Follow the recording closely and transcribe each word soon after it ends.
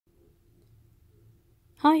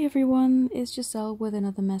Hi everyone, it's Giselle with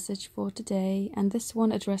another message for today, and this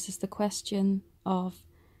one addresses the question of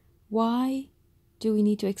why do we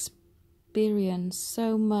need to experience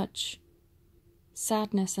so much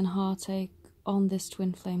sadness and heartache on this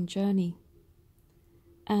twin flame journey?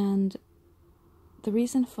 And the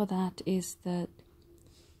reason for that is that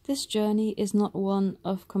this journey is not one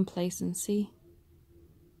of complacency.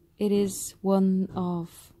 It is one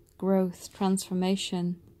of growth,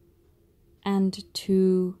 transformation, and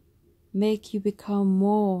to make you become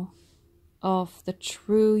more of the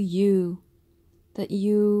true you that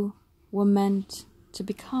you were meant to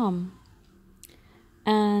become.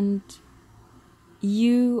 And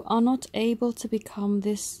you are not able to become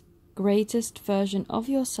this greatest version of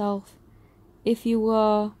yourself if you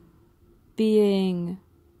were being,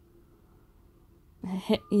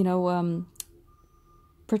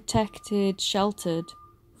 protected, sheltered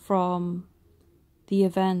from the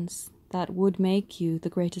events that would make you the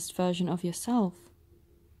greatest version of yourself.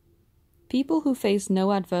 People who face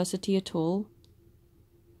no adversity at all,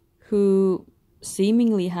 who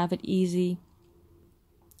seemingly have it easy,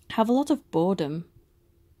 have a lot of boredom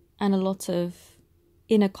and a lot of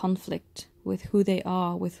inner conflict with who they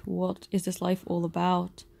are, with what is this life all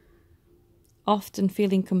about, often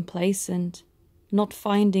feeling complacent, not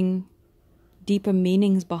finding deeper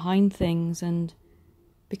meanings behind things, and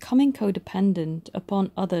becoming codependent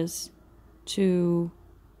upon others to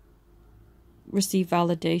receive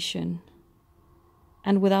validation.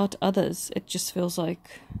 And without others, it just feels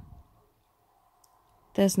like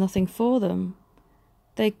there's nothing for them.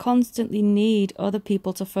 They constantly need other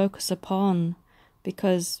people to focus upon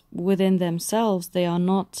because within themselves they are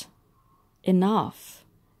not enough.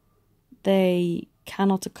 They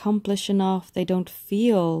cannot accomplish enough. They don't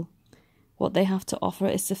feel what they have to offer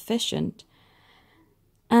is sufficient.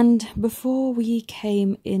 And before we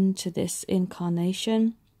came into this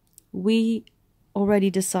incarnation, we already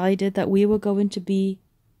decided that we were going to be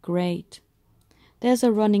great. There's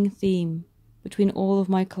a running theme between all of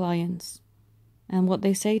my clients, and what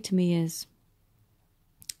they say to me is,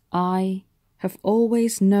 I have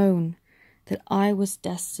always known that I was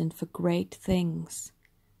destined for great things.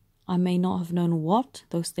 I may not have known what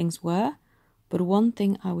those things were, but one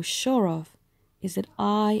thing I was sure of is that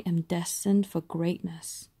I am destined for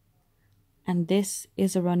greatness. And this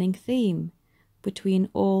is a running theme between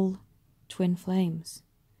all twin flames.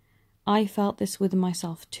 I felt this within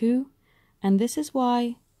myself too, and this is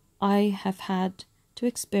why I have had to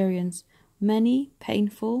experience many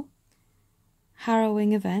painful,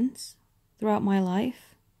 harrowing events throughout my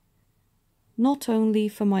life, not only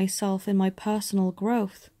for myself in my personal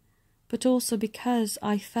growth, but also because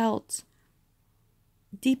I felt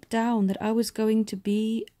deep down that I was going to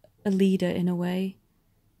be a leader in a way,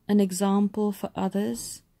 an example for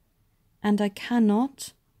others, and I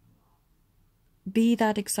cannot be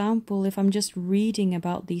that example if I'm just reading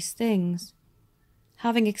about these things.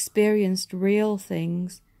 Having experienced real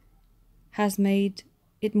things has made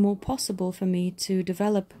it more possible for me to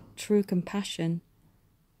develop true compassion.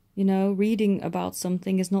 Reading about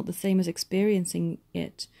something is not the same as experiencing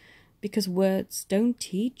it, because words don't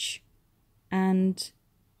teach, and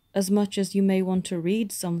as much as you may want to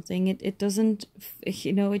read something, it doesn't,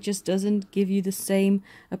 it just doesn't give you the same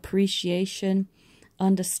appreciation,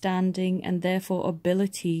 understanding, and therefore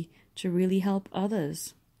ability to really help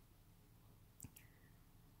others.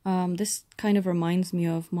 This kind of reminds me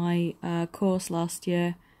of my course last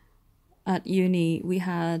year at uni. We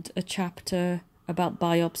had a chapter about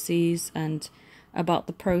biopsies and about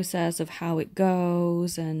the process of how it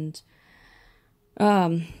goes, and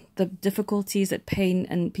the difficulties that pain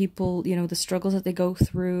and people, the struggles that they go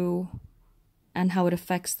through and how it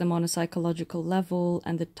affects them on a psychological level,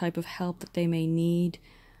 and the type of help that they may need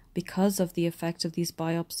because of the effect of these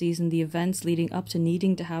biopsies and the events leading up to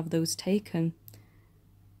needing to have those taken.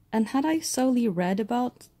 And had I solely read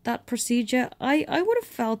about that procedure, I would have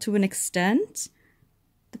felt to an extent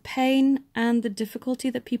the pain and the difficulty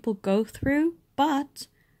that people go through, but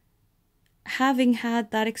having had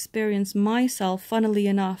that experience myself, funnily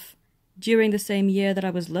enough, during the same year that I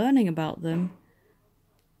was learning about them,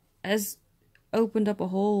 has opened up a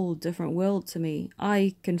whole different world to me.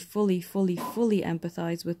 I can fully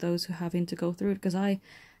empathize with those who are having to go through it, because I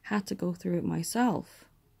had to go through it myself.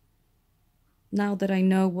 Now that I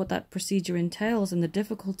know what that procedure entails, and the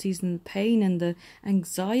difficulties and the pain and the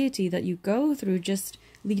anxiety that you go through just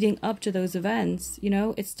leading up to those events,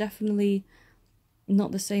 it's definitely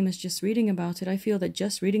not the same as just reading about it. I feel that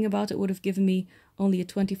just reading about it would have given me only a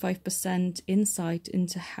 25% insight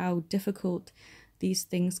into how difficult these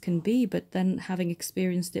things can be, but then having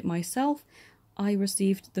experienced it myself I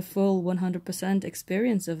received the full 100%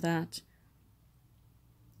 experience of that.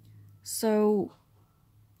 So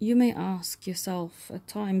you may ask yourself at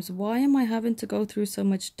times, why am I having to go through so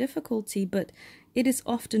much difficulty? But it is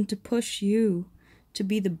often to push you to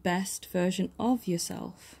be the best version of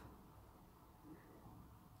yourself.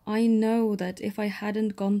 I know that if I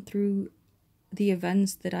hadn't gone through the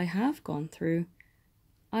events that I have gone through,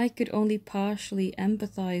 I could only partially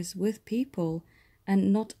empathize with people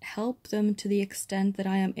and not help them to the extent that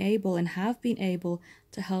I am able and have been able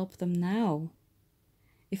to help them now.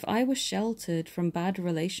 If I was sheltered from bad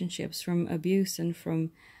relationships, from abuse, and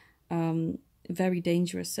from very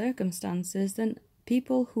dangerous circumstances, then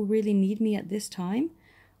people who really need me at this time,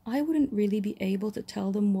 I wouldn't really be able to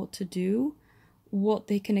tell them what to do, what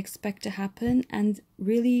they can expect to happen, and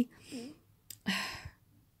really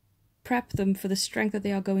prep them for the strength that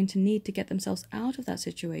they are going to need to get themselves out of that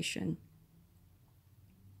situation.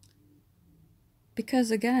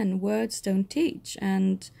 Because again, words don't teach,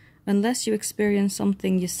 and unless you experience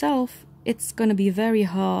something yourself, it's going to be very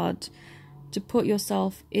hard to put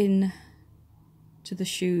yourself in to the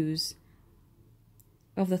shoes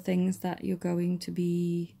of the things that you're going to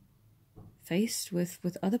be faced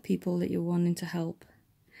with other people that you're wanting to help.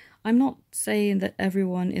 I'm not saying that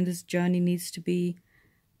everyone in this journey needs to be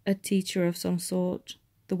a teacher of some sort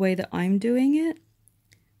the way that I'm doing it,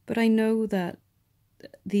 but I know that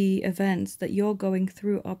the events that you're going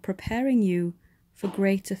through are preparing you for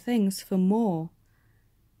greater things, for more.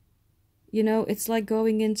 You know, it's like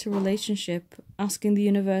going into a relationship, asking the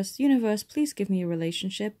universe, please give me a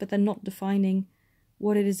relationship, but then not defining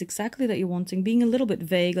what it is exactly that you're wanting, being a little bit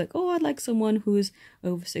vague, like, oh, I'd like someone who's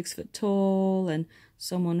over 6 foot tall, and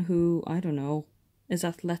someone who, I don't know, is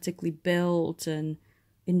athletically built and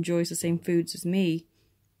enjoys the same foods as me.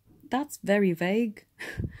 That's very vague,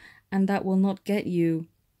 and that will not get you,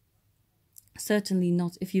 certainly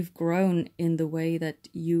not if you've grown in the way that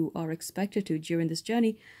you are expected to during this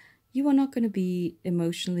journey. You are not going to be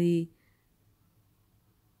emotionally,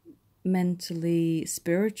 mentally,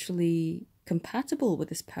 spiritually compatible with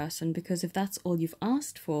this person, because if that's all you've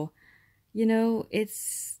asked for, you know,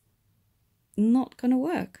 it's not going to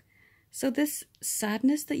work. So this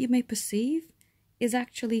sadness that you may perceive is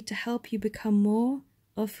actually to help you become more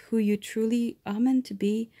of who you truly are meant to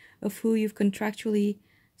be, of who you've contractually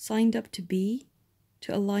signed up to be,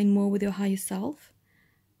 to align more with your higher self,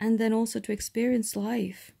 and then also to experience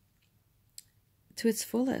life to its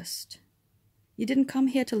fullest. You didn't come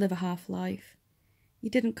here to live a half life. You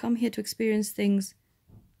didn't come here to experience things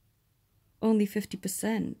only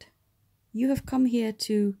 50%. You have come here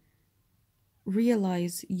to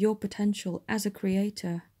realize your potential as a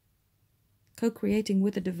creator, co-creating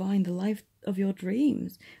with the divine the life of your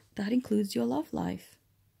dreams. That includes your love life.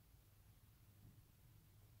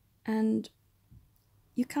 And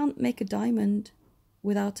you can't make a diamond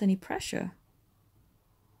without any pressure.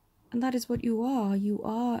 And that is what you are. You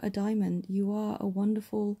are a diamond. You are a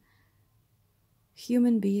wonderful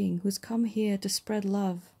human being who's come here to spread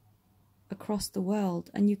love across the world.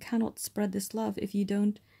 And you cannot spread this love if you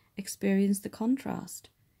don't experience the contrast.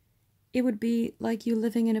 It would be like you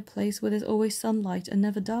living in a place where there's always sunlight and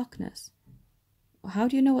never darkness. How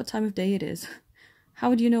do you know what time of day it is?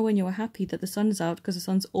 How do you know when you're happy that the sun's out because the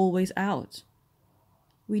sun's always out?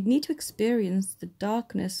 We need to experience the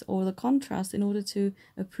darkness or the contrast in order to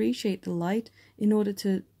appreciate the light, in order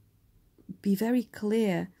to be very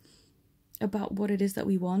clear about what it is that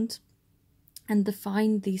we want and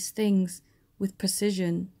define these things with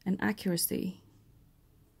precision and accuracy.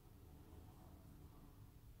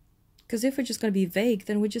 Because if we're just going to be vague,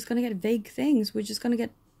 then we're just going to get vague things. We're just going to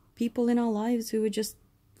get people in our lives who are just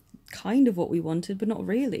kind of what we wanted, but not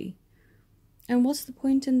really. And what's the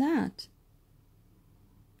point in that?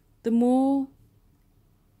 The more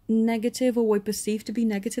negative, or we perceive to be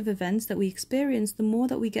negative events that we experience, the more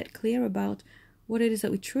that we get clear about what it is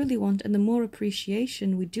that we truly want, and the more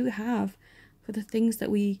appreciation we do have for the things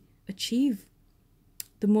that we achieve,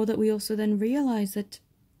 the more that we also then realize that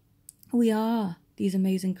we are these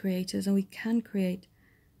amazing creators and we can create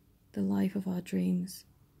the life of our dreams.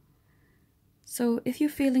 So if you're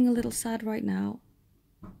feeling a little sad right now,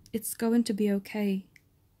 it's going to be okay.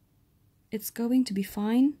 It's going to be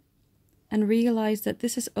fine. And realize that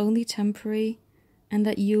this is only temporary and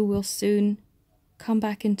that you will soon come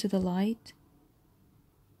back into the light.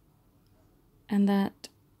 And that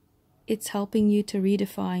it's helping you to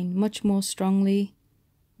redefine much more strongly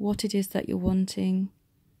what it is that you're wanting,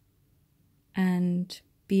 and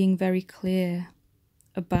being very clear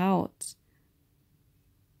about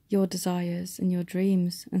your desires and your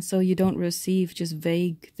dreams, and so you don't receive just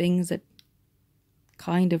vague things that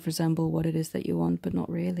kind of resemble what it is that you want, but not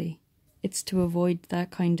really. It's to avoid that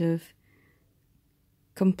kind of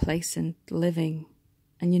complacent living.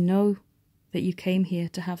 And you know that you came here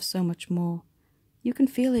to have so much more. You can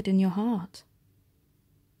feel it in your heart.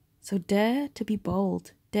 So dare to be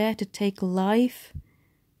bold. Dare to take life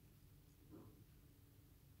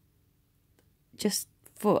just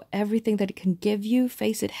for everything that it can give you.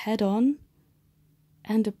 Face it head on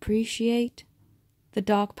and appreciate the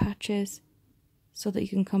dark patches so that you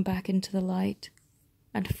can come back into the light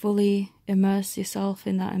and fully immerse yourself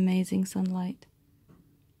in that amazing sunlight.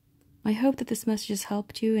 I hope that this message has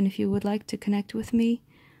helped you, and if you would like to connect with me,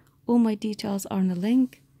 all my details are in the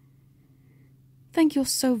link. Thank you all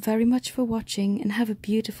so very much for watching, and have a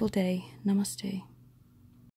beautiful day. Namaste.